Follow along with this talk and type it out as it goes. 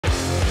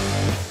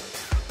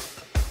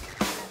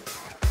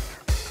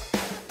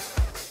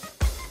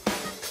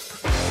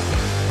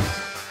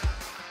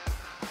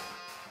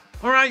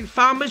Alright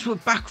farmers, we're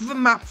back with a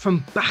map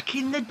from back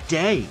in the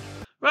day.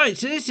 Right,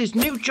 so this is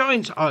New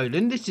Giants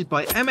Island. This is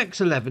by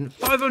MX11,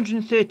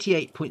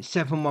 538.71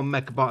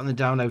 megabyte on the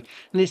download.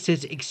 And it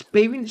says,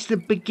 experience the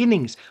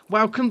beginnings.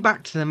 Welcome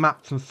back to the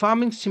map from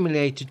Farming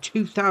Simulator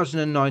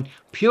 2009.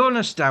 Pure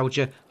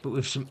nostalgia, but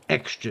with some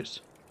extras.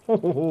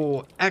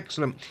 Oh,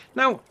 excellent.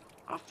 Now,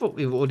 I thought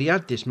we've already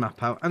had this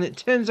map out, and it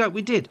turns out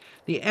we did.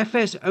 The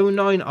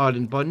FS09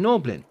 Island by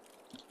Norblin.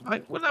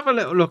 Right, we'll have a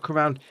little look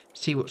around,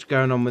 see what's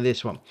going on with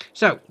this one.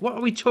 So, what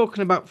are we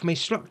talking about from a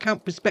slot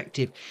count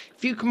perspective?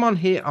 If you come on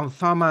here on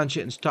Farm Manager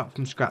and start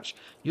from scratch,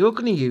 you're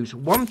going to use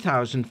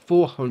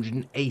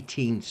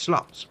 1,418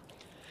 slots.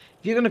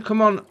 If you're going to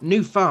come on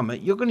New Farmer,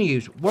 you're going to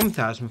use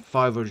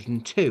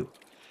 1,502.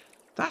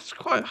 That's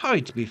quite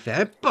high, to be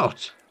fair,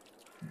 but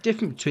the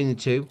difference between the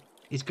two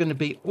is going to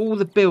be all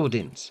the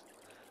buildings.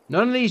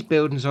 None of these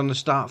buildings on the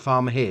start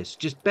farmer here, so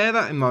just bear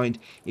that in mind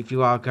if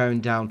you are going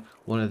down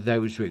one of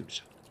those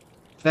routes.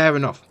 Fair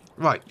enough.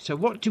 Right, so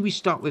what do we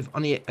start with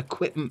on the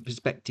equipment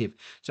perspective?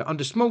 So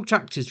under small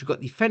tractors, we've got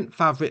the Fendt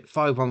Favorite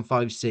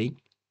 515C.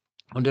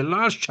 Under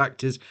large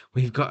tractors,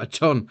 we've got a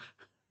ton,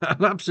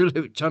 an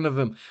absolute ton of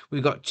them.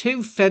 We've got two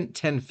Fendt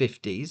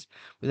 1050s.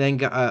 We then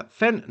got a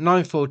Fendt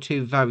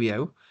 942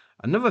 Vario,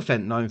 another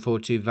Fendt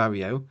 942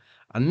 Vario,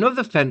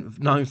 another Fendt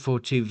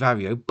 942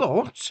 Vario,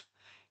 but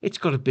it's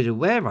got a bit of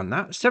wear on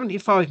that.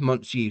 75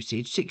 months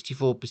usage,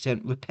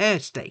 64% repair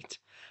state.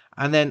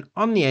 And then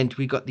on the end,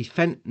 we got the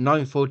Fendt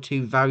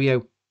 942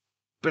 Vario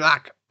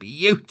Black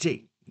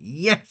Beauty.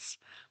 Yes,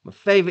 my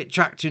favourite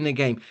tractor in the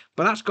game.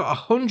 But that's got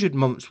 100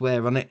 months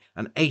wear on it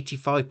and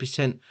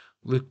 85%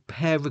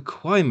 repair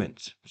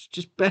requirements.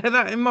 Just bear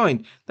that in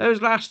mind.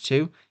 Those last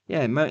two,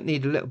 yeah, might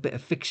need a little bit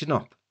of fixing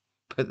up.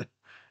 But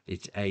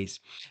it's ace.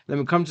 Then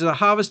we come to the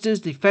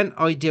harvesters, the Fendt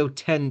Ideal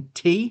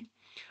 10T.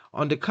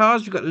 On the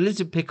cars, we've got the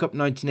Lizard Pickup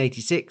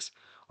 1986.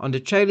 On the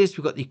trailers,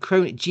 we've got the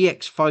Krone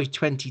GX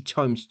 520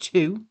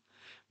 x2.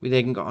 We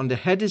then got on the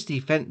headers,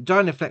 the Fendt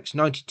Dynaflex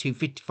 92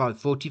 55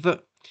 40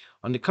 foot.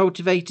 On the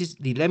cultivators,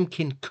 the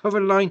Lemkin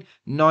Coraline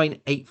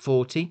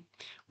 9840.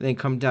 We then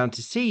come down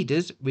to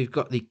seeders, we've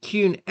got the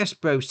Kuhn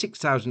Espro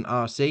 6000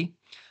 RC.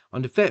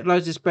 On the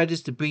fertilizer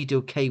spreaders, the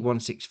Breedel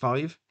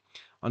K165.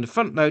 On the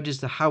front loaders,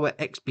 the Hauer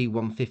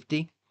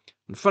XB150. On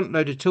the front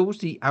loader tools,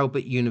 the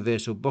Albert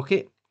Universal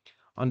Bucket.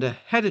 On the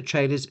header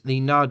trailers, the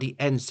Nardi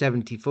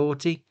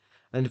N7040.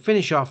 And to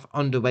finish off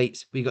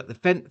underweights, we got the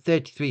Fendt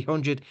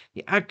 3300,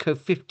 the Agco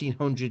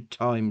 1500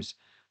 x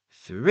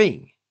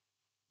 3.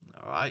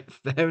 Alright,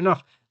 fair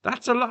enough.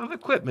 That's a lot of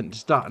equipment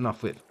starting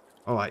off with.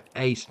 Alright,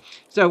 ace.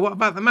 So what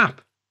about the map?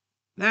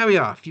 There we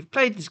are. If you've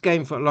played this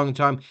game for a long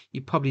time,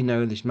 you probably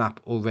know this map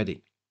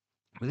already.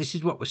 But this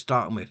is what we're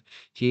starting with.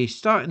 So you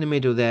start in the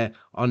middle there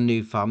on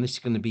New Farm. This is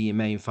going to be your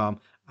main farm.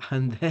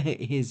 And there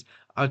is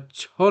a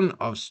ton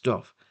of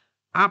stuff.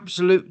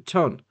 Absolute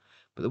ton.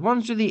 But the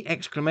ones with the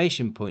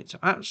exclamation points are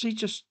actually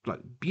just like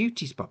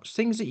beauty spots,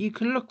 things that you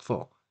can look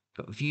for.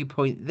 Got a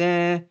viewpoint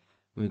there.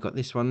 We've got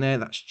this one there,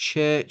 that's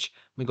church.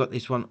 We've got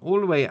this one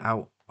all the way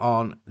out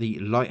on the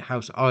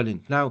Lighthouse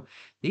Island. Now,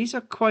 these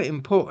are quite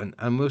important,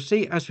 and we'll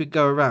see as we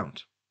go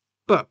around.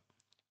 But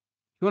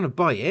if you want to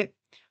buy it,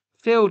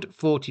 Field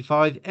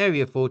 45,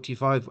 Area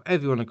 45,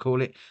 whatever you want to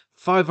call it,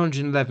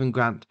 511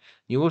 grand.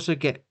 You also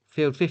get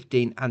Field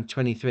 15 and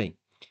 23.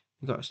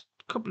 We've got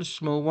a couple of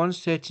small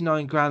ones,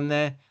 39 grand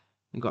there.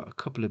 We've got a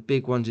couple of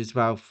big ones as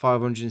well,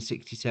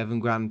 567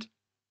 grand.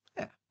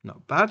 Yeah,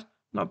 not bad.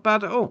 Not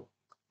bad at all.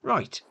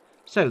 Right,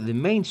 so the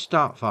main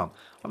start farm.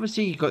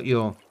 Obviously, you've got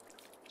your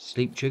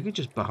sleep trigger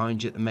just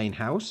behind you at the main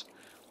house.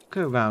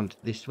 Go around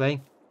this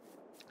way.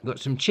 Got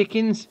some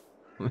chickens.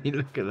 I mean,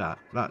 look at that.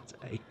 That's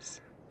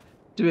ace.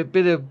 Do a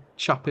bit of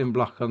chopping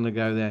block on the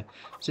go there.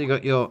 So you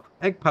got your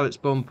egg pallet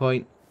spawn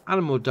point,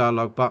 animal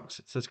dialogue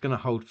box. So it's going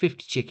to hold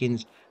 50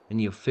 chickens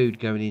and your food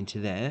going into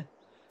there.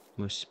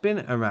 We'll spin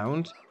it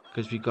around,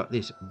 because we've got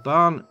this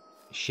barn,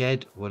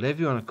 shed, whatever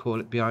you want to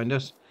call it, behind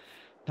us.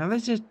 Now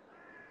there's a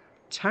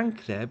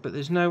tank there, but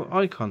there's no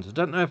icons. I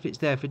don't know if it's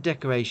there for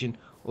decoration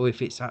or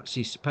if it's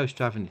actually supposed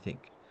to have anything.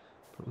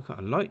 But we've got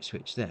a light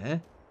switch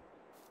there.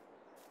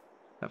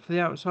 Is that for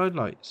the outside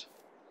lights?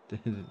 They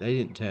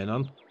didn't turn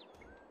on.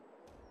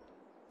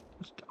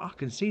 I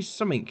can see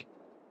something.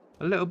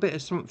 A little bit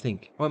of something.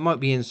 Or it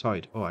might be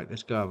inside. Alright,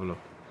 let's go have a look.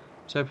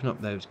 Let's open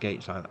up those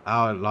gates like that.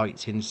 Our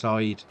lights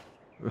inside.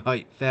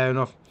 Right, fair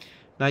enough.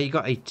 Now you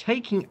got a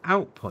taking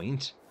out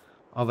point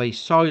of a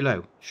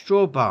silo,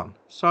 straw barn,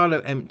 silo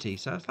empty.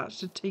 So if that's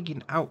the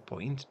taking out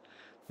point,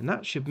 then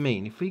that should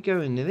mean if we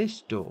go into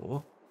this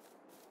door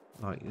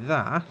like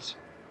that,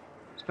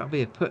 it's got to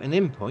be a putting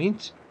in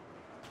point,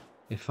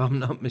 if I'm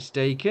not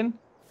mistaken.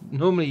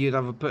 Normally you'd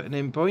have a putting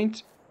in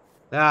point.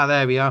 Ah,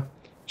 there we are.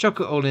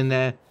 Chuck it all in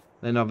there,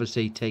 then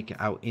obviously take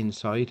it out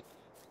inside.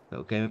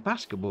 Little game of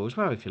basketball as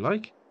well, if you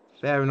like.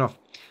 Fair enough.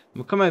 And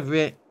we'll come over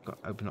here,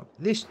 got to open up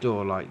this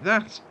door like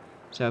that.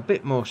 So a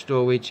bit more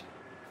storage,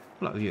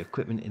 a lot of your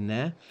equipment in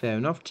there, fair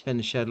enough. Turn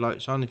the shed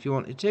lights on if you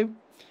wanted to.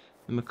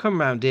 Then we'll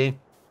come round here,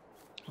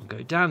 and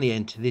go down the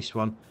end to this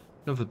one,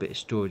 another bit of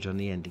storage on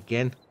the end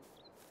again.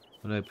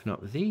 We'll open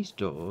up these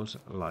doors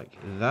like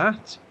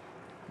that.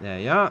 There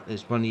you are.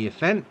 There's one of your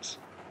fence.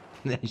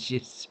 There's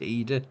your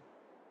cedar.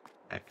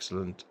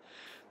 Excellent.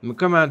 And we'll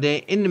come around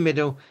here. In the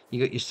middle, you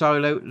got your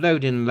silo.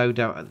 Load in and load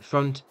out at the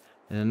front.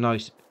 And a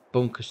nice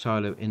bunker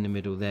silo in the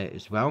middle there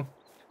as well.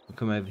 We'll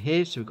come over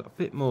here. So we've got a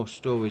bit more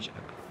storage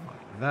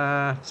like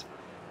that.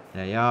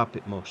 There you are. A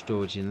bit more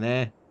storage in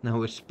there. Now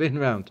we'll spin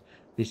round.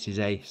 This is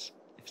ace.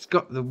 It's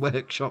got the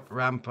workshop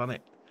ramp on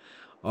it.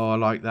 Oh, I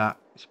like that.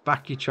 Let's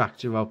back your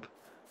tractor up.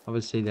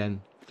 Obviously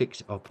then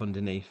fix it up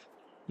underneath.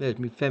 There's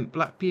me Fent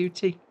Black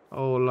Beauty.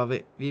 Oh, love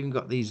it. We've even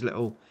got these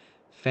little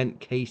Fent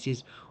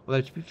cases.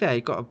 Although to be fair,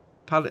 you've got a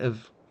pallet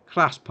of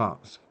class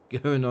parts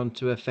going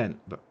onto a Fent.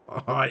 But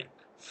alright,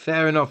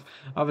 fair enough.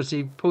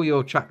 Obviously pull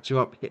your tractor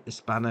up, hit the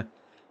spanner,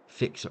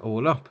 fix it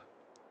all up.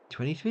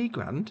 23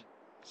 grand.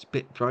 It's a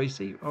bit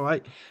pricey.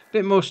 Alright,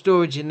 bit more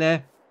storage in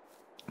there.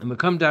 And we'll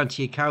come down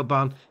to your cow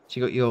barn. So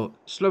you got your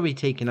slurry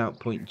taking out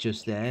point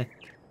just there.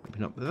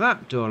 Open up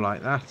that door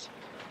like that.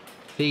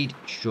 Feed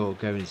straw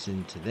goes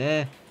into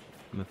there.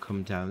 And we'll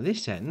come down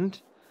this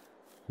end.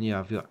 And you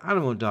have your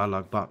animal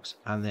dialogue box.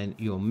 And then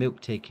your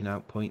milk taking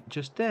out point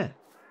just there.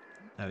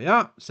 There we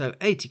are. So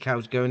 80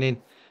 cows going in.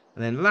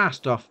 And then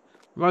last off,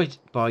 right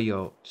by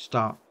your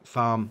start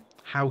farm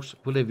house,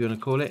 whatever you want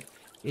to call it,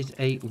 is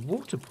a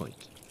water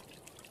point.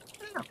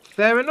 Yeah,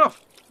 fair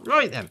enough.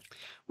 Right then.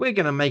 We're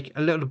going to make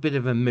a little bit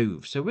of a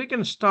move. So we're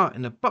going to start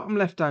in the bottom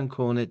left-hand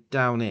corner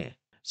down here.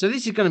 So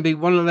this is going to be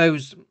one of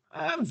those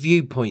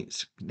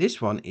viewpoints. This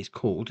one is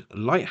called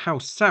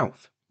Lighthouse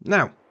South.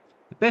 Now,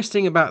 the best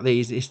thing about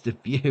these is the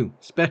view,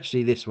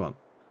 especially this one.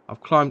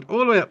 I've climbed all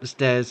the way up the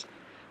stairs,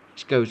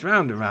 which goes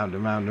round and round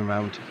and round and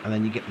round, and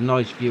then you get a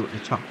nice view at the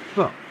top.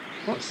 But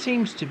what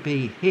seems to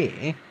be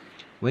here,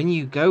 when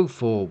you go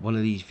for one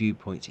of these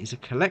viewpoints, is a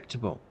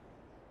collectible.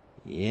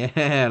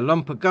 Yeah,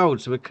 lump of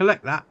gold. So we'll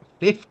collect that.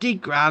 50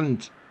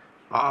 grand.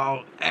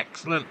 Oh,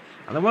 excellent.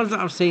 And the ones that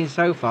I've seen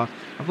so far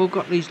have all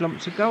got these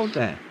lumps of gold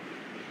there.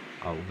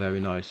 Oh, very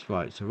nice.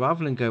 Right, so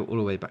rather than go all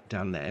the way back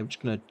down there, I'm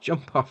just going to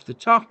jump off the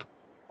top.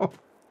 Oh,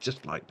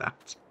 just like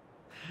that.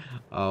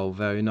 Oh,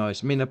 very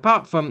nice. I mean,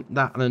 apart from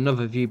that and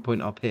another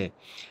viewpoint up here,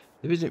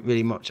 there isn't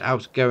really much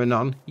else going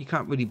on. You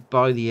can't really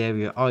buy the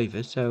area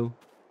either, so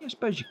I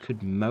suppose you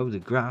could mow the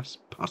grass,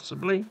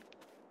 possibly.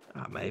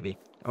 Ah, maybe.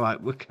 All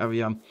right, we'll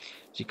carry on.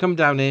 So you come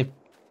down here.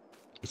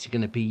 It's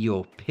going to be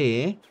your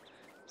pier.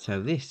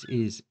 So this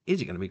is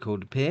it going to be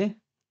called a pier?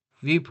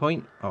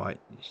 Viewpoint. All right,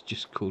 it's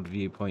just called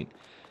viewpoint.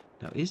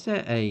 Now, is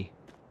there a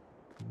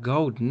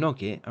gold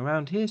nugget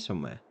around here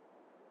somewhere?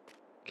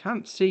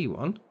 Can't see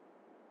one.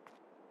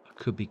 I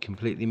could be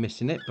completely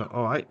missing it, but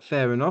all right,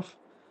 fair enough.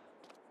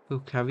 We'll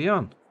carry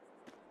on.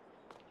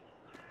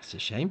 That's a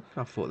shame.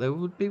 I thought there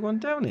would be one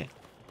down here.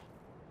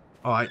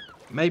 All right,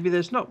 maybe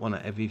there's not one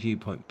at every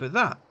viewpoint, but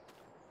that,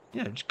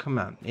 you know, just come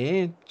out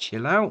here,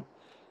 chill out,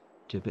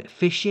 do a bit of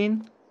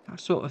fishing,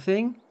 that sort of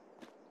thing.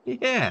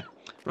 Yeah.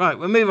 Right,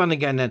 we'll move on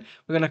again then.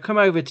 We're going to come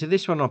over to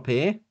this one up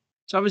here.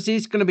 So obviously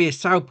it's going to be a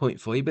sell point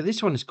for you, but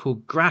this one is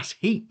called Grass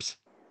Heaps.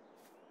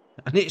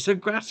 And it's a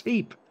grass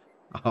heap.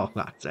 Oh,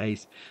 that's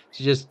ace.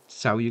 So just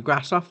sell your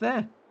grass off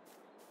there.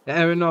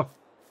 Fair enough.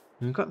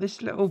 And we've got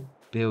this little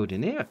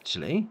building here,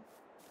 actually. You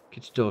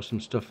could store some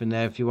stuff in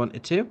there if you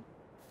wanted to.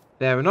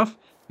 Fair enough.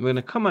 We're going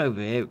to come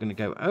over here. We're going to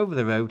go over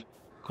the road.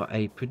 Got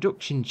a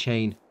production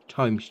chain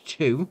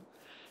 ×2.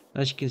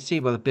 As you can see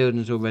by the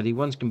buildings already,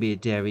 one's going to be a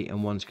dairy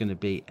and one's going to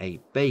be a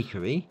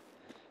bakery.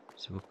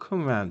 So we'll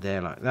come around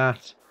there like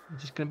that.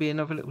 Is this going to be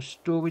another little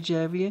storage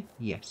area?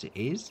 Yes, it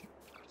is.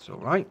 That's all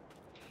right.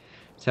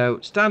 So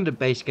standard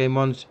base game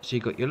ones. So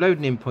you've got your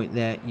loading in point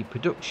there, your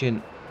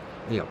production,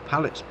 your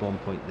pallet spawn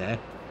point there,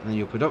 and then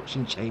your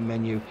production chain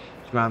menu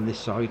is around this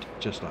side,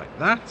 just like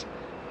that.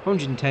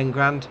 110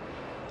 grand.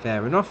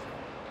 Fair enough.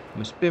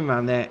 We'll spin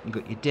around there. You've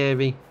got your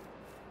dairy,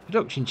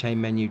 production chain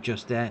menu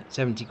just there,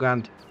 70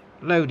 grand.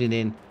 Loading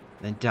in,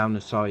 then down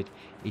the side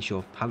is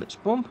your pallet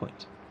spawn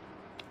point.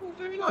 Oh,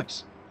 very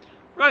nice.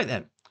 Right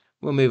then,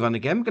 we'll move on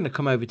again. We're going to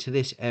come over to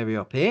this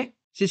area up here.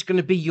 This is going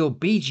to be your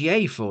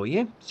BGA for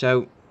you.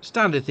 So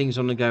standard things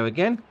on the go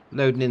again.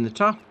 Loading in the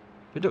top,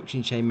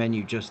 production chain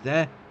menu just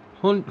there.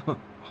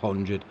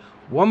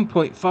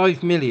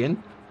 1.5 million,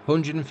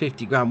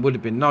 150 grand would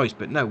have been nice,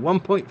 but no,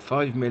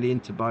 1.5 million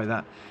to buy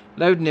that.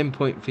 Loading in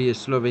point for your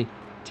slurry,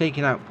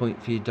 taking out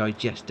point for your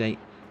digestate.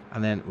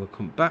 And then we'll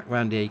come back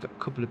round here. You've got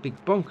a couple of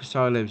big bunker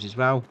silos as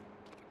well.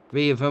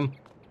 3 of them.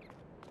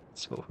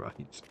 It's all right.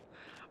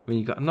 I mean,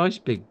 you've got a nice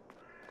big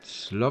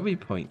slurry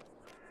point.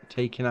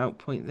 Taking out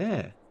point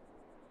there.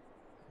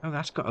 Oh,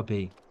 that's got to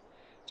be.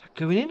 Is that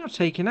going in or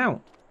taking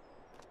out?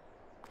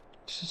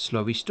 It's a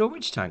slurry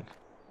storage tank.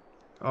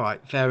 All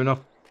right, fair enough.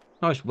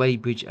 Nice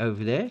weighbridge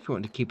over there if you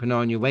want to keep an eye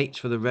on your weights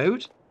for the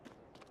road.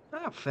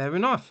 Ah, fair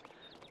enough.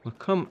 We'll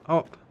come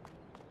up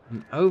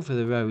and over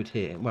the road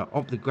here. Well,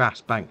 up the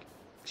grass bank.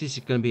 This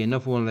is going to be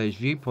another one of those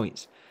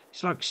viewpoints.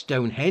 It's like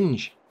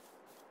Stonehenge.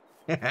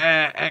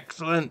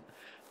 Excellent.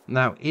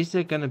 Now, is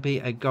there going to be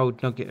a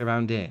gold nugget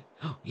around here?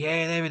 Oh,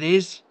 yeah, there it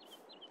is.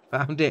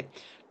 Found it.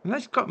 And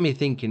that's got me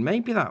thinking,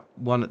 maybe that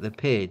one at the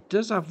pier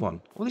does have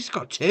one. Well, this has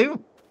got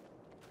two.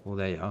 Well,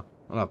 there you are.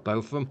 I'll have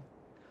both of them.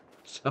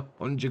 So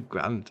 100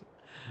 grand.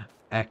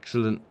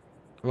 Excellent.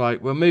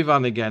 Right, we'll move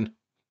on again.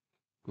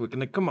 We're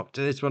going to come up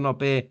to this one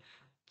up here.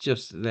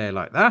 Just there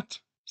like that.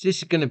 So this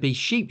is going to be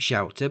sheep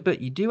shelter, but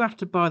you do have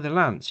to buy the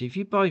land. So if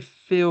you buy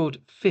field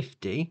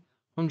 50,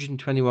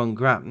 121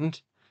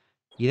 grand,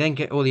 you then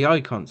get all the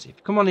icons. If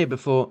you come on here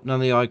before, none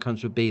of the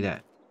icons would be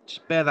there.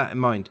 Just bear that in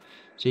mind.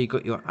 So you've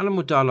got your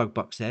animal dialogue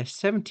box there,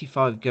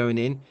 75 going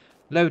in,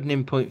 loading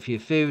in point for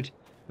your food,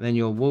 and then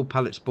your wool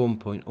pallet spawn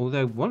point.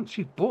 Although once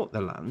we've bought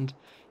the land,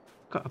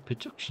 you've got a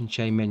production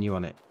chain menu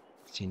on it.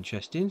 It's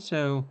interesting.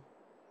 So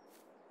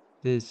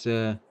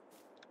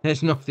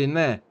there's nothing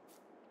there.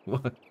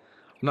 What?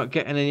 I'm not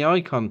getting any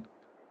icon.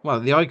 Well,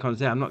 the icon's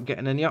there. I'm not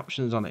getting any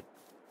options on it.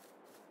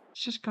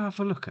 Let's just go have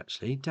a look,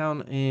 actually,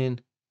 down in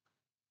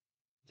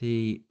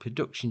the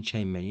production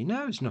chain menu.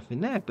 No, there's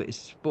nothing there, but it's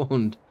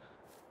spawned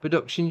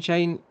production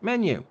chain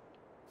menu.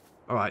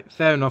 All right,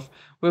 fair enough.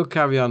 We'll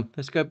carry on.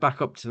 Let's go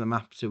back up to the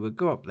map. So we'll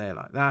go up there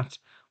like that.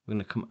 We're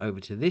going to come over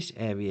to this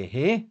area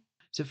here.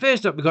 So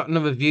first up, we've got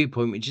another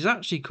viewpoint, which is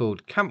actually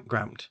called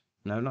campground.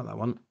 No, not that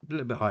one. A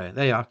little bit higher.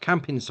 There you are,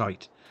 camping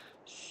site.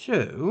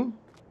 So,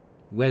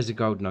 where's the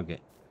gold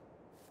nugget?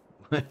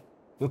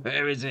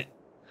 Where is it?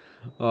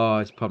 Oh,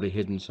 it's probably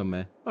hidden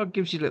somewhere. Oh, it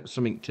gives you a little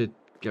something to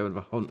go and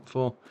hunt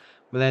for.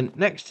 But then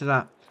next to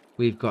that,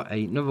 we've got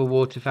another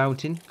water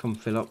fountain. Come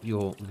fill up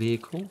your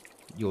vehicle,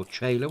 your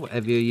trailer,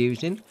 whatever you're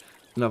using.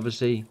 And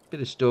obviously, a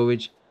bit of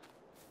storage.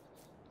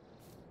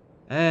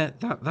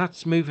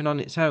 That's moving on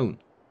its own.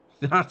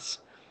 That's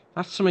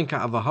something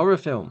out of a horror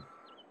film.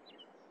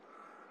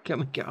 Can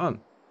we get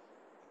on?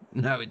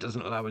 No, it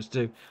doesn't allow us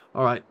to.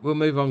 All right, we'll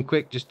move on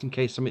quick just in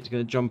case something's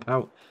going to jump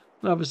out.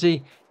 And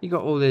obviously, you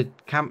got all the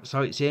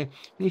campsites here.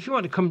 And if you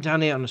want to come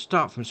down here and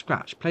start from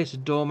scratch, place a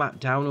doormat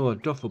down or a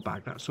duffel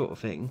bag, that sort of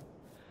thing.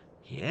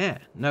 Yeah,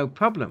 no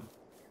problem.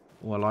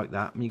 Oh, I like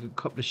that. And you got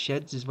a couple of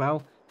sheds as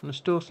well and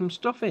store some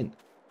stuff in.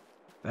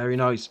 Very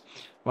nice.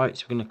 Right,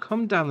 so we're going to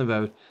come down the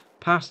road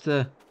past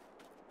the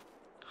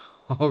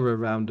horror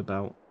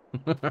roundabout.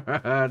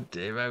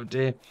 Dear, oh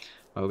dear.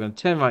 Right, we're going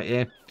to turn right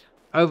here.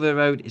 Over the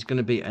road is going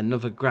to be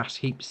another grass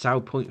heap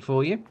sell point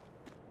for you.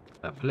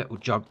 Have a little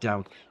jog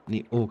down in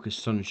the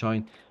August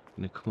sunshine. I'm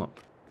going to come up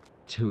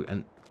to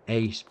an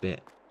ace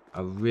bit.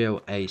 A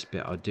real ace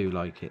bit. I do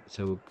like it.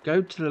 So we'll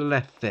go to the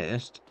left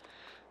first.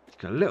 It's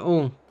got a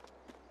little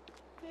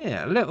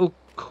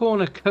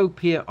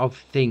cornucopia of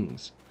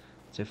things.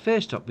 So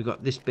first up, we've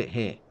got this bit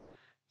here.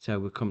 So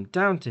we'll come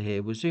down to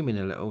here. We'll zoom in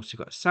a little. So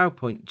we've got a sell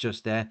point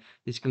just there.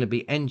 This is going to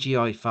be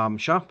NGI Farm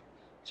Shop.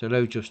 So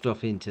load your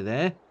stuff into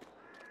there.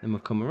 Then we'll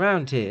come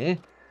around here.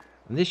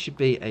 And this should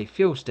be a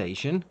fuel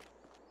station.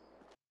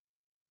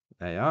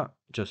 There you are.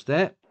 Just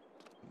there.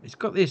 It's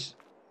got this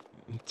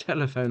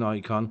telephone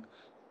icon.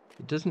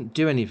 It doesn't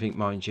do anything,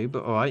 mind you.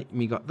 But alright.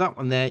 We got that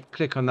one there.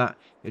 Click on that.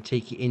 It'll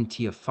take you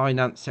into your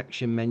finance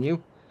section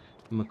menu.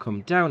 And we'll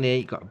come down here.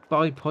 You've got a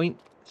buy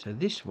point. So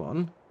this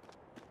one.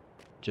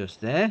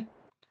 Just there.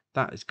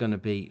 That is going to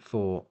be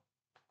for,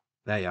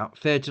 there you are,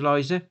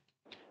 fertilizer.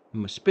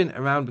 And we'll spin it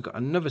around. We've got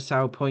another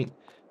sell point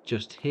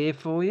just here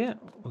for you.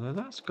 Although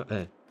that's got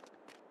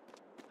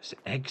it's an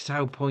egg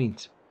sell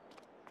point.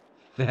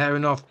 Fair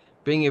enough.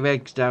 Bring your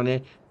eggs down here.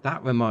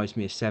 That reminds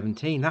me of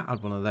 17. That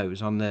had one of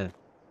those on the,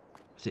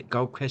 was it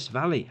Gold Crest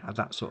Valley? Had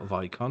that sort of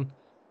icon.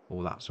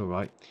 Oh, that's all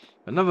right.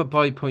 Another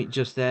buy point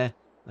just there.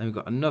 And we've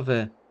got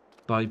another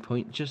buy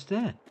point just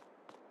there.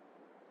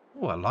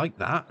 Oh, I like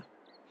that.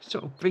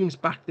 Sort of brings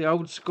back the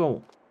old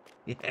school.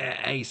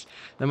 Yeah, ace.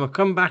 Then we'll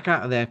come back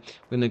out of there.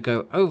 We're going to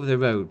go over the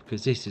road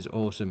because this is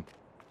awesome.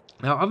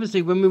 Now,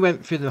 obviously, when we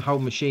went through the whole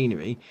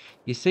machinery,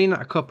 you've seen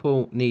that a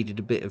couple needed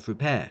a bit of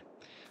repair.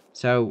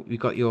 So we've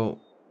got your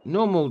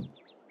normal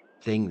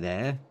thing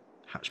there,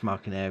 hatch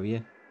marking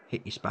area.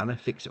 Hit your spanner,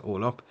 fix it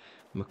all up.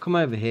 And we'll come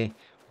over here.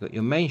 We've got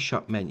your main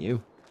shop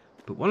menu.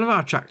 But one of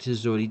our tractors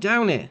is already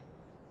down here.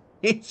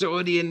 It's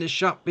already in the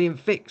shop being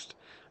fixed.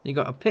 You've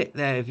got a pit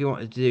there if you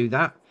wanted to do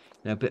that.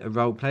 You know, a bit of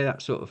role play,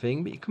 that sort of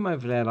thing. But you come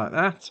over there like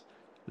that.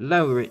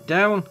 Lower it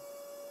down.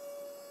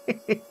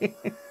 And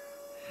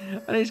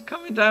it's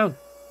coming down.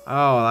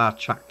 Oh, that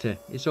tractor.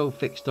 It's all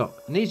fixed up.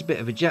 It needs a bit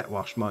of a jet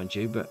wash, mind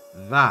you. But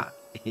that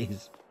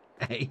is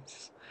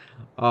ace.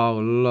 Oh,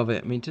 love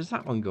it. I mean, does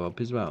that one go up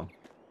as well?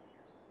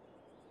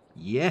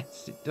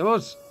 Yes, it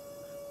does.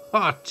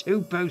 Oh,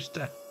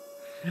 2-poster.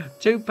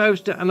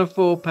 2-poster and a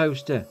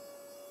 4-poster.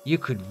 You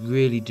could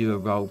really do a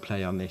role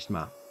play on this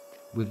map.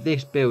 With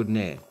this building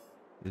here.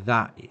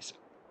 That is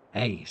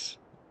ace.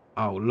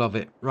 Oh, love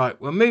it. Right,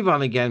 we'll move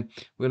on again.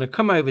 We're going to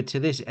come over to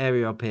this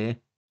area up here.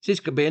 So this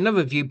could be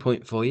another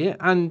viewpoint for you.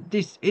 And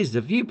this is the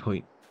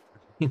viewpoint.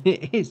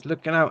 It is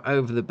looking out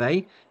over the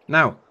bay.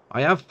 Now,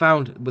 I have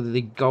found where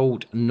the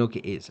gold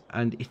nugget is.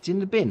 And it's in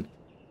the bin.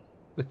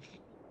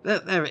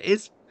 There it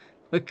is.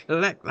 We'll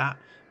collect that.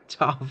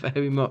 Tar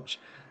very much.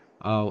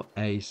 Oh,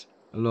 ace.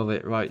 I love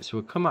it. Right, so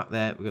we'll come up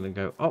there. We're going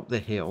to go up the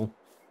hill.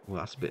 Well,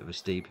 that's a bit of a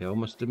steep hill,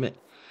 must admit.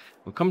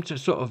 We'll come to a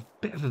sort of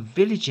bit of a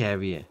village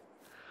area.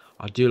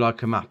 I do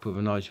like a map with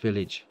a nice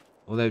village.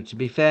 Although, to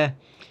be fair,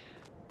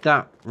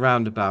 that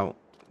roundabout,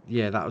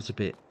 yeah, that was a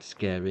bit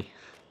scary.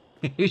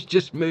 It's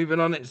just moving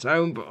on its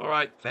own, but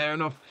alright, fair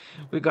enough.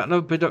 We've got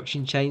another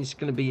production chain. It's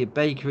going to be your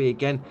bakery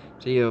again.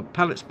 So your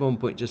pallet spawn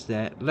point just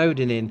there,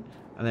 loading in.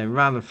 And then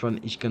round the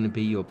front is going to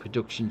be your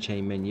production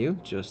chain menu.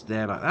 Just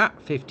there like that,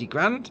 50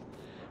 grand.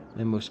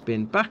 Then we'll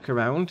spin back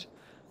around.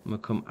 And we'll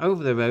come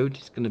over the road.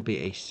 It's going to be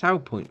a sell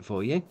point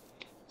for you.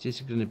 This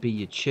is going to be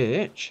your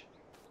church.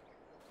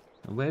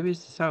 And where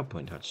is the sell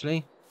point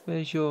actually?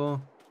 Where's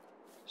your...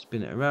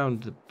 Spin it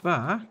around the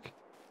back.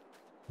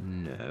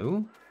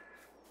 No.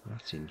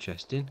 That's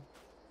interesting.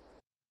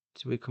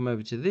 So we come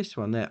over to this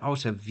one there. Oh,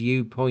 it's a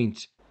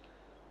viewpoint.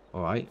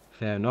 Alright,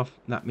 fair enough.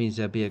 That means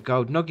there'll be a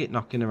gold nugget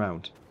knocking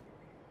around.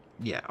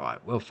 Yeah,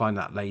 alright, we'll find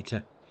that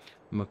later.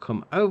 And we'll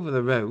come over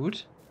the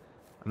road.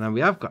 And then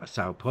we have got a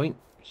sell point,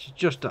 which is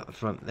just at the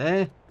front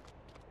there.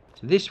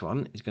 So this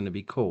one is going to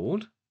be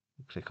called,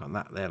 click on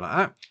that there like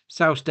that,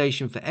 sell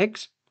station for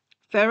eggs.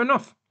 Fair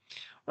enough.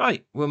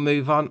 Right, we'll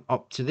move on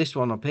up to this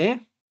one up here.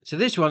 So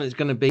this one is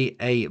going to be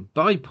a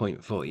buy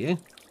point for you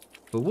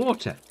for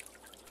water.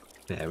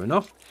 Fair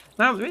enough.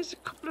 Now there is a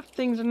couple of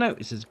things I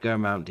noticed as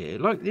going around here,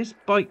 like this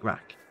bike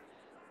rack.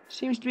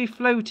 Seems to be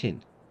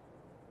floating.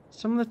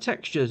 Some of the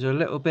textures are a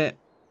little bit,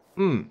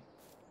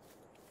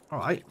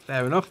 Alright,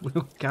 fair enough.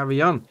 We'll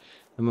carry on.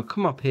 And we'll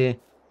come up here.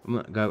 I'm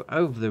going to go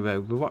over the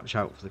road. We'll watch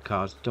out for the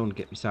cars. Don't want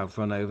to get myself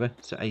run over.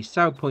 So a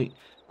sell point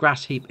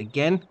grass heap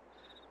again.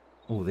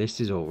 Oh, this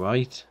is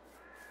alright.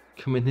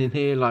 Coming in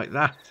here like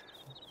that.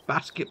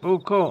 Basketball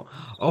court.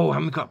 Oh,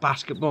 and we've got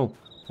basketball.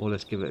 Oh,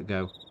 let's give it a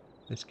go.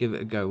 Let's give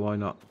it a go. Why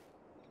not?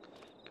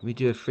 Can we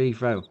do a free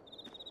throw?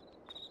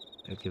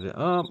 Let's give it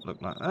up.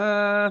 Look like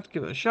that.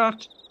 Give it a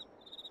shot.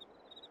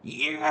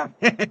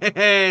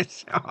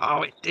 Yes!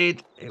 Oh, it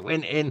did. It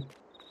went in.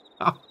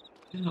 Oh,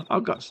 I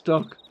got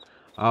stuck.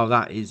 Oh,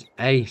 that is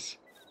ace.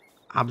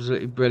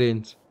 Absolutely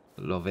brilliant.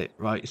 Love it.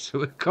 Right, so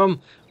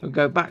we'll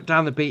go back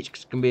down the beach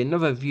because it's going to be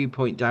another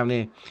viewpoint down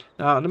here.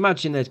 Now, I'd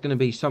imagine there's going to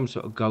be some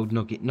sort of gold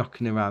nugget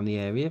knocking around the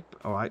area.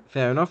 All right,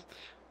 fair enough.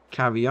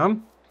 Carry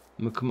on.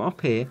 And we'll come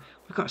up here.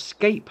 We've got a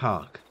skate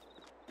park.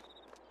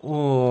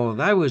 Oh,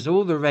 that was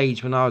all the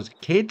rage when I was a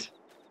kid.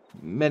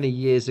 Many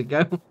years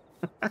ago.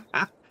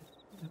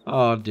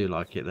 Oh, I do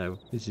like it though.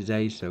 This is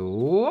ace. So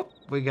whoop,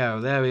 we go.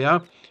 There we are.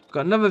 We've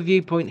got another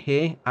viewpoint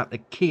here at the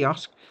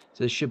kiosk. So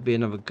there should be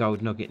another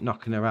gold nugget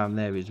knocking around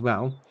there as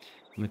well.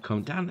 And we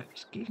come down.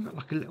 It's giving it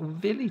like a little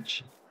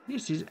village.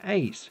 This is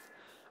ace.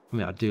 I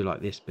mean, I do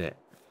like this bit.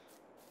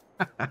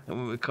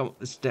 And we come up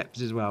the steps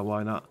as well.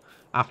 Why not?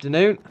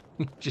 Afternoon.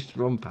 Just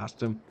run past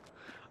them.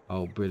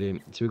 Oh,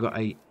 brilliant. So we've got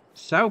a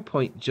sell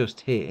point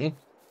just here.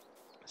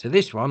 So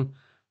this one,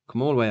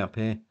 come all the way up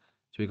here.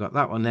 So we've got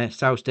that one there.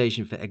 Sell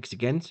station for eggs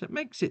again. So it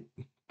makes it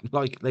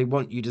like they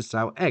want you to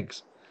sell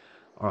eggs.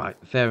 All right,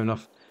 fair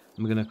enough.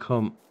 And we're going to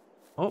come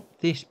up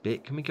this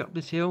bit. Can we get up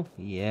this hill?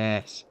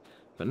 Yes.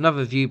 Got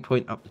another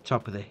viewpoint up the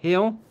top of the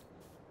hill.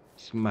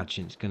 Just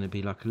imagine it's going to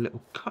be like a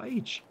little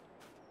cottage.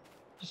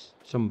 Just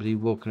somebody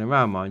walking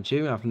around, mind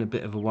you, having a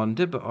bit of a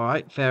wander. But all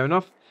right, fair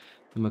enough.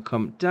 And we'll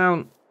come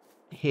down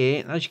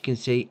here. As you can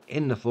see,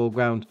 in the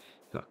foreground,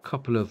 got a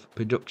couple of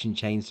production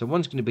chains. So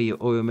one's going to be your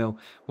oil mill.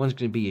 One's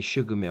going to be your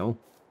sugar mill.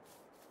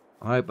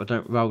 I hope I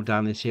don't roll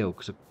down this hill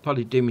because I'll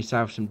probably do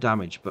myself some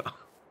damage. But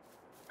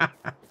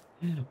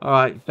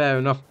alright, fair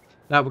enough.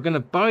 Now we're going to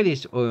buy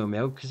this oil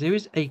mill because there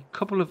is a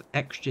couple of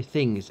extra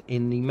things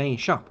in the main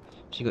shop.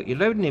 So you've got your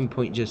loading in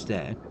point just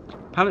there.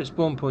 Pallet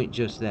spawn point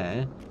just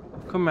there.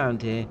 We'll come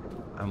around here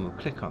and we'll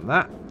click on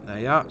that. There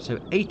you are. So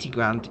 80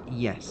 grand,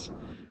 yes.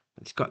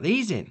 It's got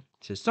these in.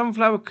 So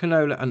sunflower,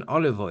 canola and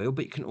olive oil.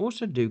 But you can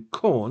also do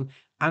corn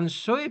and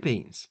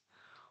soybeans.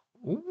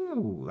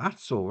 Ooh,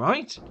 that's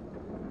alright.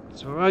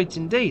 It's alright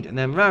indeed. And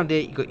then round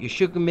here, you've got your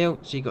sugar mill.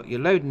 So you've got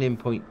your loading in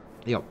point.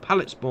 Your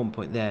pallet spawn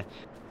point there.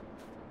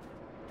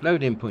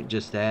 Loading point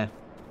just there.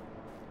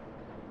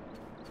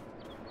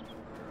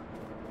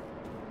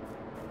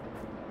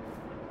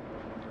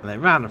 And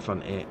then round the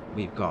front here,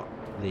 we've got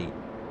the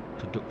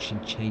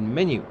production chain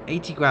menu.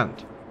 80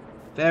 grand.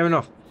 Fair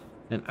enough.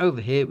 Then over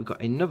here, we've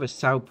got another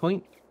sell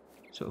point.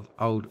 Sort of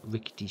old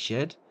rickety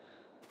shed.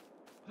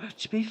 But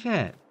to be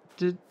fair,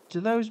 do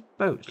those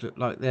boats look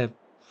like they're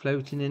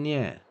floating in the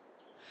air?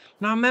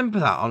 Now, I remember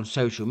that on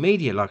social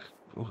media, like,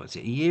 what was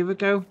it, a year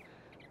ago?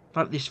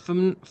 Like this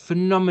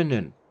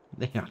phenomenon.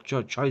 Yeah,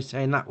 try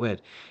saying that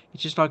word.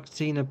 It's just like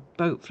seeing a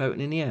boat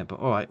floating in the air. But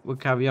all right, we'll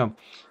carry on.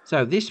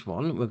 So this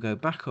one, we'll go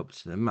back up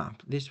to the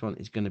map. This one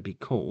is going to be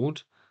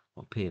called,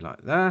 up here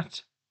like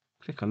that.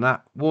 Click on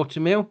that.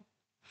 Watermill.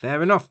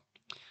 Fair enough.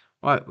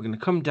 All right, we're going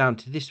to come down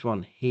to this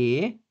one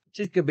here.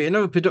 This is going to be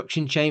another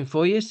production chain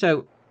for you.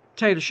 So,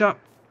 tailor shop.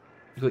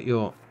 You've got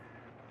your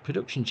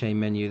production chain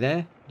menu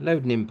there.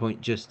 Loading in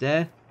point just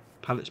there.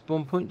 Pallet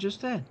spawn point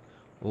just there.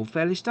 All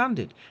fairly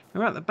standard.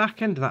 We're at the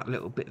back end of that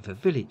little bit of a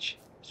village.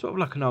 Sort of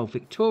like an old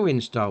Victorian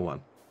style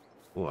one.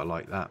 Oh, I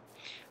like that.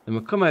 Then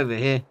we'll come over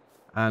here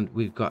and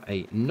we've got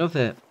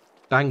another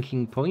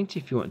banking point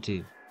if you want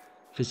to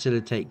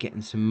facilitate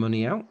getting some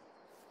money out.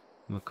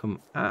 We'll come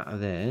out of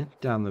there,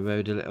 down the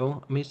road a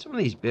little. I mean, some of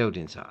these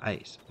buildings are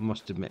ace, I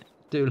must admit.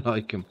 Do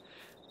like them.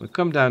 We'll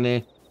come down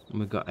here, and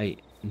we've got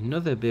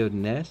another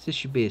building there. So this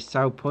should be a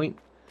sell point.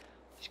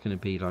 It's going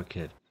to be like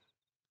a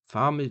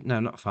farmer's,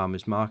 no, not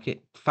farmer's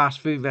market, fast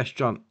food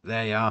restaurant.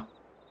 There you are.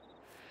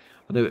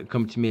 I know it'll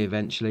come to me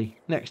eventually.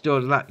 Next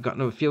door to that, you've got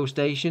another fuel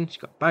station. It's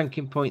got a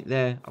banking point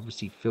there.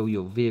 Obviously, fill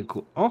your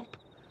vehicle up.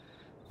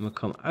 And we'll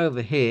come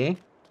over here.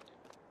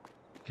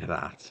 Look at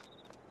that.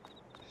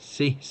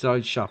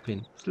 Seaside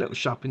shopping. It's a little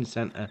shopping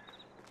centre.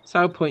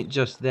 Sale point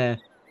just there.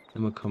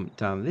 Then we'll come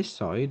down this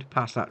side,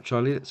 past that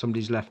trolley that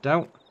somebody's left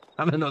out.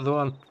 And another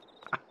one.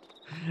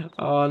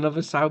 Oh,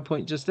 another sale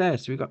point just there.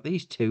 So we've got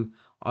these two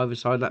either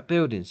side of that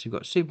building. So we've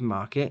got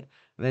supermarket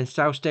and then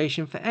sale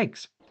station for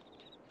eggs.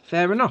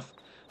 Fair enough.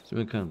 So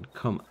we're going to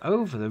come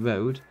over the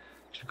road.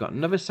 So we've got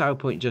another sale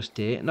point just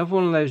here. Another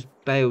one of those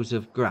bales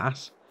of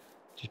grass.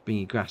 Just bring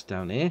your grass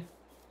down here.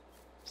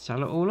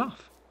 Sell it all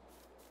off.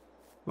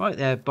 Right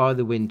there by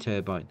the wind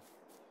turbine.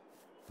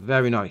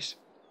 Very nice.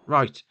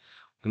 Right.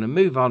 I'm going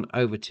to move on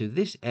over to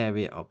this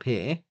area up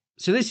here.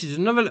 So this is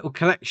another little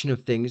collection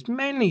of things.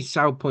 Mainly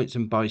sell points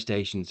and buy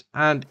stations.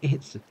 And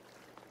it's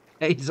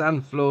a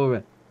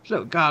Zanflora. It's a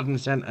little garden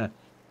centre.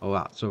 Oh,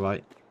 that's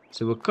alright.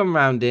 So we'll come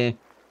round here.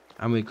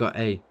 And we've got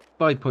a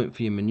buy point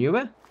for your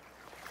manure.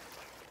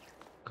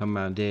 Come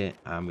round here.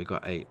 And we've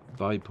got a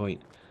buy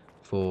point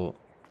for...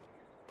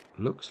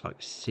 looks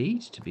like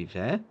seeds, to be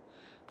fair.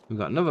 We've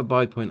got another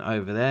buy point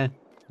over there.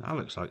 That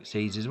looks like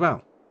seeds as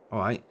well.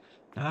 Alright.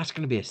 Now that's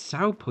going to be a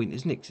sell point,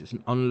 isn't it? 'Cause it's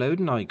an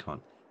unloading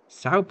icon.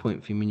 Sell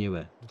point for your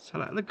manure.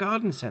 Sell at the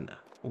garden centre.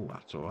 Oh,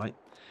 that's alright.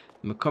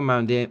 And we'll come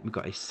round here. We've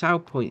got a sell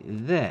point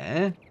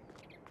there.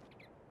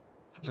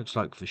 That looks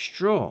like for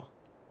straw.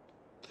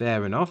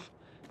 Fair enough.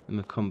 And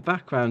we'll come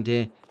back round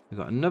here. We've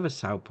got another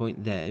sell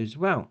point there as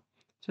well.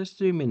 Just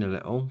zoom in a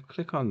little.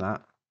 Click on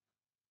that.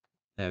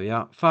 There we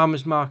are.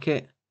 Farmer's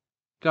market.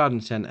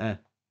 Garden centre.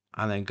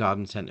 And then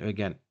garden centre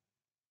again.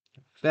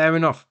 Fair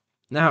enough.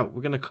 Now,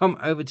 we're going to come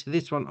over to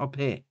this one up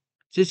here.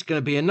 So this is going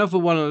to be another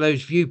one of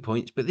those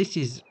viewpoints, but this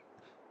is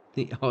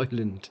the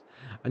island.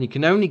 And you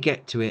can only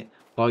get to it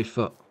by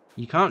foot.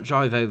 You can't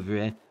drive over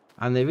here.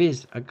 And there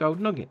is a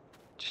gold nugget.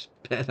 Just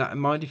bear that in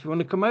mind if you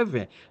want to come over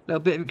here. A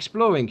little bit of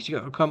exploring, because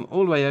you've got to come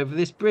all the way over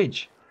this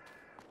bridge.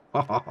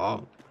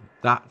 Oh,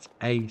 that's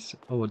ace.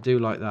 Oh, I do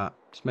like that.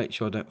 Just make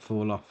sure I don't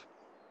fall off.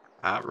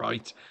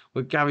 Right,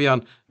 we'll carry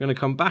on. I'm going to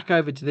come back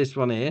over to this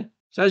one here.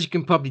 So as you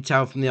can probably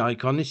tell from the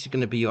icon, this is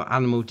going to be your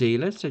animal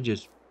dealer. So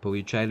just pull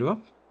your trailer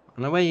up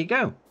and away you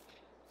go.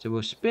 So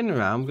we'll spin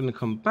around. We're going to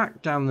come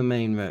back down the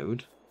main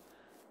road.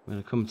 We're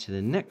going to come to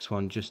the next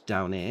one just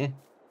down here.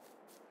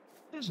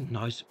 There's a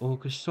nice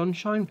August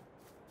sunshine.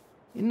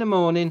 In the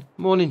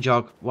morning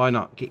jog. Why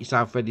not? Get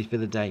yourself ready for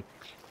the day.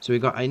 So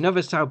we've got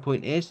another sell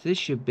point here. So this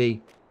should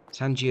be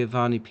San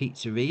Giovanni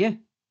Pizzeria.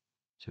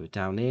 So we're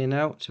down here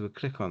now. So we'll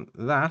click on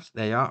that.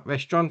 There you are,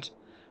 restaurant.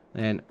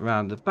 Then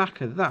around the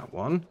back of that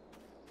one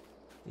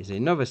is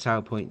another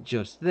sell point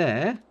just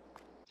there.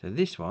 So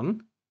this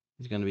one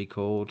is going to be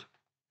called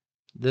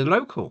The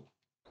Local.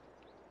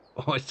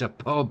 Oh, it's a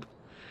pub.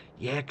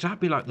 Yeah, because that'd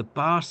be like the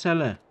bar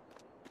cellar.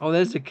 Oh,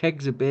 there's the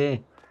kegs of beer.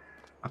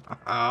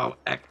 Oh,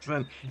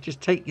 excellent. Just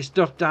take your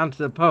stuff down to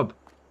the pub.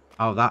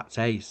 Oh, that's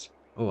ace.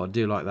 Oh, I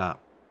do like that.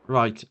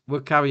 Right,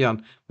 we'll carry on.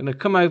 We're going to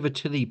come over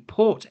to the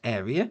port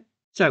area.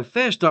 So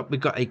first up, we've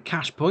got a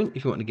cash point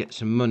if you want to get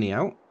some money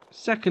out.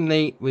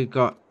 Secondly, we've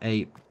got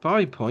a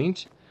buy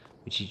point,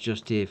 which is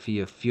just here for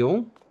your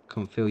fuel.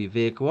 Come fill your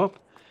vehicle up.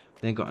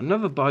 Then got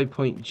another buy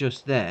point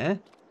just there.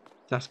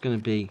 That's going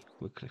to be,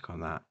 we'll click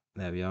on that.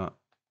 There we are.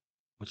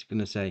 What's it going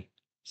to say?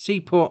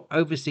 Seaport,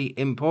 oversea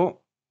import.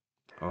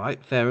 All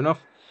right, fair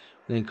enough.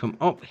 Then come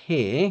up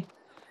here.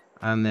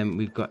 And then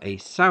we've got a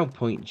sell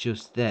point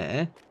just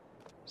there.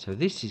 So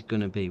this is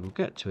going to be, we'll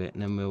get to it.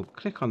 And then we'll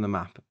click on the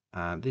map.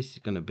 And this is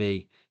going to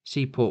be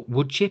Seaport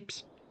wood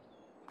chips.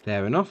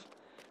 Fair enough.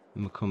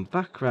 And we'll come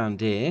back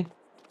around here.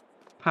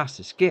 Past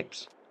the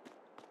skips.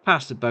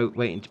 Past the boat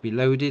waiting to be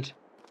loaded.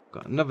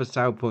 Got another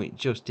sell point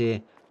just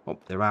here.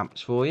 Up the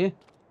ramps for you.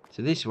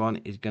 So this one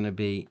is going to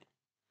be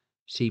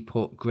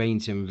Seaport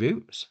grains and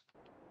roots.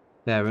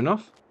 Fair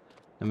enough.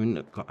 And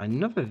we've got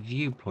another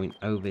viewpoint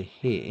over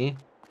here.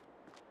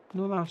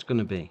 What that's going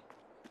to be?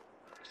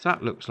 So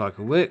that looks like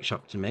a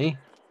workshop to me.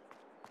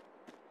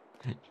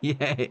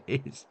 Yeah, it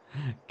is.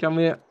 Can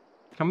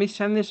we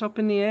send this up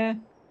in the air?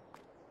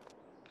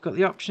 Got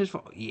the options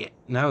for... Yeah,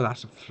 no,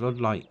 that's a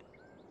floodlight.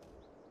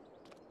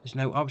 There's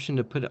no option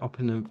to put it up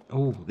in the...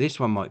 Oh, this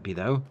one might be,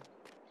 though.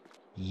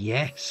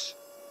 Yes.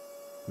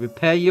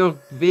 Repair your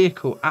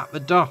vehicle at the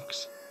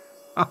docks.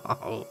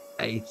 Oh,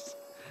 ace.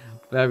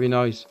 Very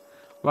nice.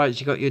 Right, so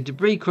you got your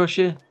debris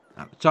crusher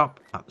at the top,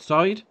 at the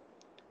side.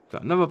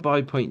 Got another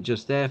buy point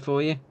just there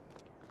for you.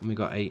 And we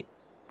got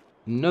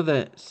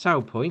another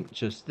sell point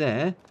just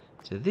there.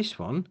 So this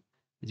one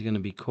is going to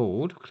be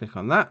called, click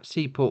on that,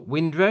 Seaport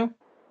Windrow.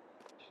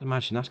 Just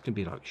imagine that's going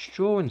to be like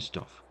straw and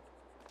stuff.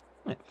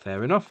 Right,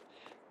 fair enough.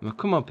 We'll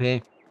come up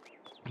here.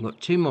 We've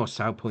got 2 more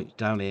sell points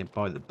down here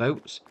by the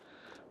boats,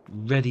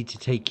 ready to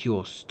take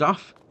your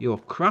stuff, your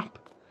crap.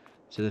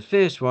 So the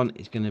first one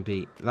is going to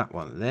be that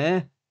one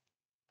there.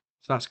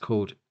 So that's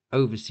called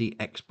Overseas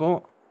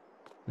Export.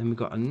 Then we've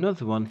got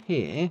another one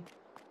here.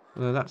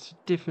 Well, that's a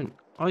different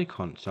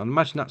icon. So I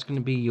imagine that's going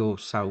to be your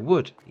sell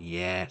wood.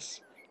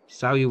 Yes.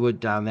 Sell your wood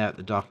down there at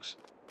the docks.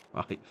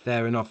 Right,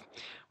 fair enough.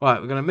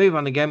 Right, we're going to move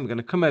on again. We're going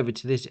to come over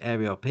to this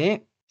area up here.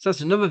 So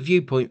that's another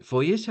viewpoint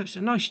for you. So it's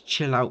a nice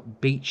chill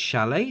out beach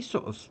chalet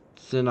sort of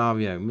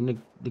scenario. I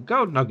mean, the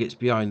gold nuggets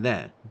behind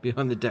there,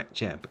 behind the deck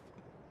chair.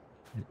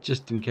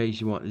 Just in case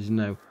you wanted to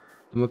know.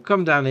 And we'll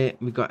come down here.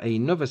 We've got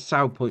another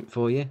sell point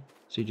for you.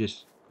 So you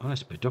just, oh,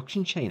 that's a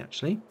production chain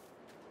actually.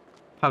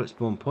 Pallet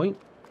spawn point.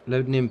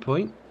 Loading in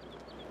point.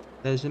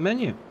 There's the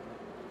menu.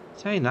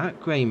 Saying that,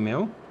 grain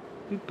mill.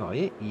 We buy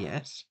it,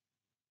 yes.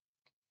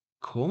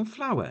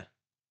 Cornflour.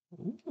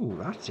 Ooh,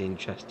 that's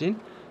interesting.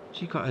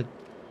 So you've got a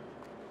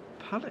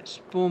pallet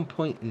spawn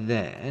point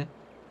there.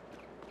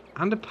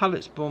 And a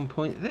pallet spawn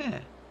point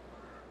there.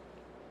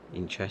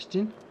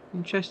 Interesting.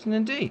 Interesting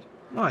indeed.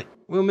 Right,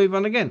 we'll move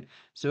on again.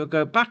 So we'll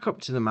go back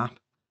up to the map.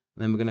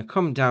 And then we're going to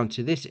come down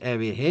to this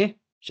area here.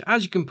 So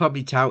as you can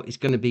probably tell, it's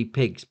going to be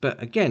pigs.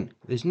 But again,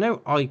 there's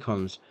no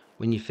icons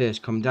when you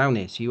first come down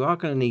here. So you are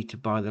going to need to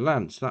buy the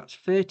land. So that's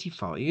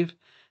 35.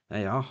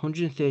 They are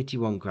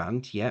 131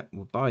 grand. Yeah,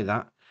 we'll buy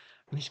that.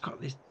 And it's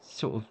got this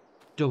sort of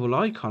double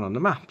icon on the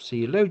map. So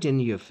you load in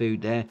your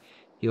food there.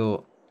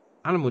 Your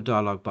animal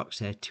dialogue box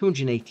there.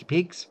 280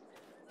 pigs.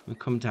 We'll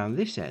come down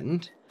this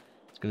end.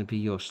 It's going to be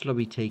your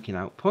slurry taking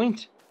out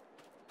point.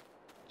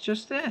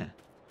 Just there.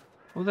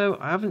 Although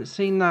I haven't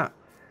seen that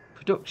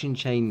production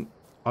chain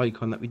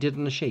icon that we did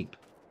on the sheep.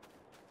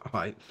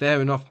 Alright,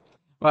 fair enough.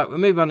 Right, we'll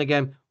move on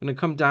again. We're going to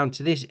come down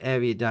to this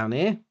area down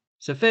here.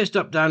 So first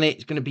up down here,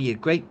 it's going to be your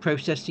grape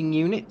processing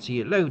unit. So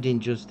you load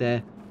in just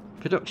there.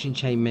 Production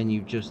chain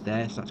menu just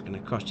there. So that's going to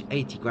cost you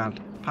 80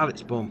 grand. Pallet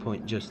spawn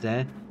point just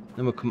there.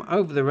 Then we'll come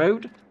over the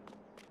road.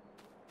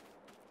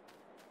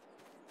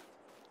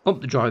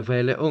 Up the driveway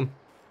a little.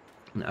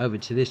 And over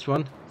to this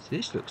one. So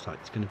this looks like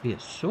it's going to be a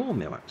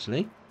sawmill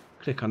actually.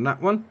 Click on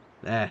that one.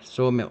 There,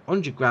 sawmill,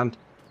 100 grand.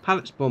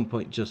 Pallet spawn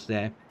point just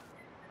there.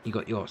 You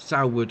got your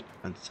sourwood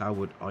and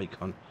sourwood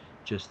icon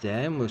just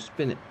there. And we'll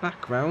spin it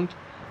back round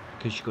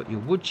because you've got your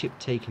wood chip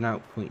taken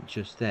out point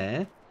just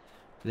there.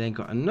 Then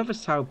got another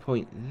sour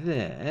point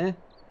there.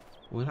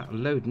 Well, that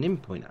loading in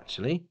point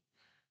actually.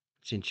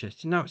 It's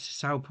interesting. Now it's a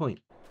sour point.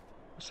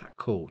 What's that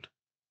called?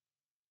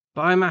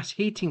 Biomass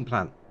heating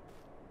plant.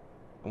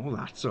 Oh,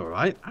 that's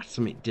alright. That's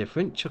something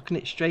different. Chucking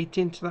it straight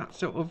into that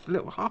sort of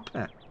little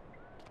hopper.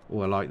 Oh,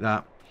 I like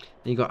that.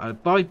 Then you got a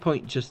buy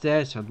point just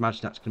there. So I'd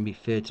imagine that's going to be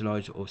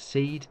fertilizer or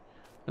seed.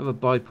 Another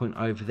buy point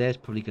over there is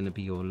probably going to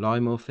be your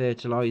lime or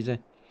fertilizer.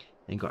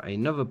 Then got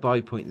another buy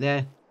point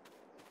there.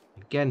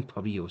 Again,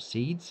 probably your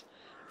seeds.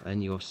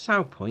 And your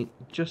sell point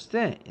just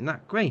there in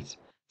that grate.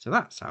 So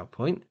that sell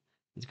point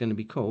is going to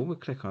be called. We'll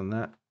click on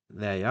that.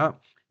 There you are.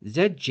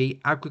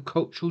 ZG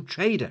Agricultural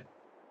Trader.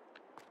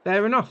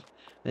 Fair enough.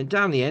 Then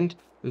down the end,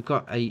 we've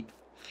got a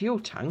fuel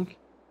tank.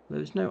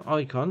 There's no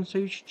icon, so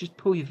you should just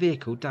pull your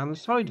vehicle down the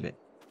side of it.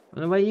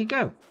 And away you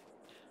go.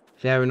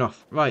 Fair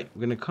enough. Right,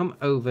 we're going to come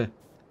over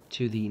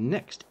to the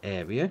next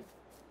area.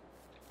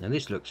 Now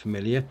this looks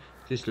familiar.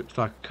 This looks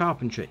like a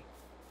carpentry.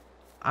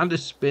 And a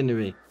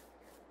spinnery.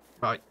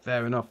 Right,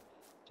 fair enough.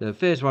 So the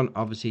first one,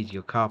 obviously, is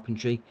your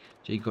carpentry.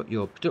 So you've got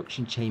your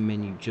production chain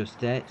menu just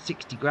there.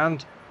 60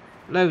 grand.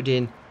 Load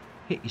in.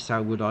 Hit your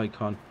sourwood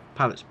icon.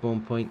 Pallet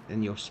spawn point.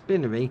 Then your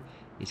spinnery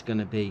is going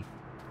to be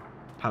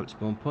pallet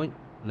spawn point.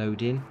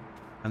 Load in.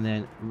 And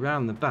then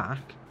round the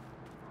back.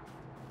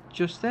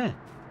 Just there.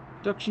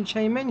 Production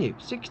chain menu.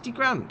 60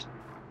 grand.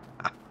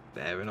 Ah,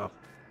 fair enough.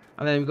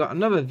 And then we've got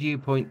another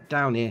viewpoint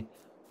down here.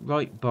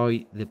 Right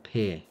by the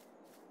pier.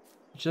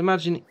 Just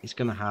imagine it's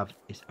going to have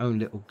its own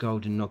little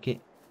golden nugget.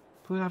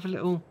 We'll have a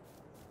little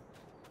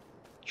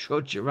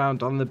trudge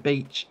around on the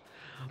beach.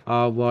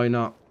 Oh, why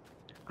not?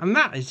 And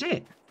that is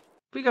it.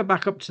 If we go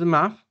back up to the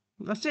map,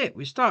 that's it.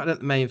 We started at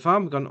the main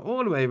farm. We've gone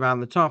all the way around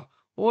the top,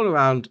 all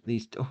around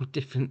these all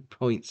different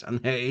points. And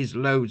there is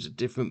loads of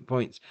different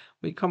points.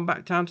 We come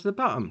back down to the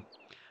bottom.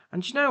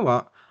 And you know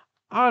what?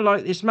 I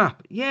like this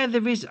map. Yeah,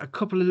 there is a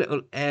couple of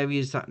little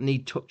areas that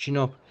need touching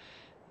up.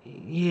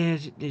 Yeah,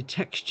 the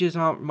textures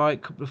aren't right,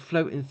 a couple of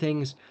floating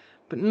things,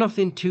 but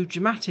nothing too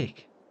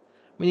dramatic.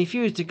 I mean, if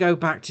you was to go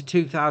back to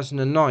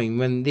 2009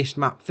 when this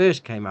map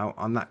first came out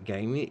on that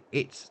game,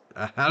 it's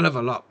a hell of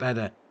a lot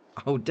better.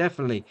 Oh,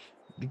 definitely.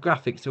 The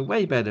graphics are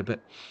way better, but,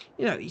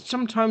 you know,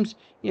 sometimes,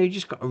 you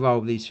just got to roll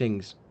with these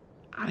things.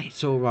 And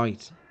it's all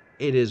right.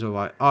 It is all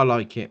right. I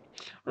like it.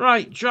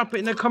 Right, drop it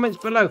in the comments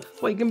below.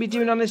 What are you going to be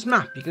doing on this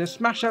map? You're going to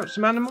smash out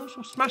some animals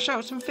or smash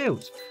out some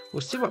fields?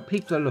 We'll see what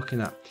people are looking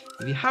at.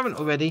 If you haven't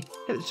already,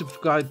 hit the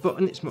subscribe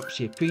button. It's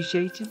muchly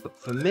appreciated. But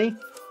for me,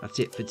 that's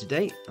it for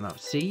today. And I'll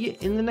see you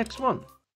in the next one.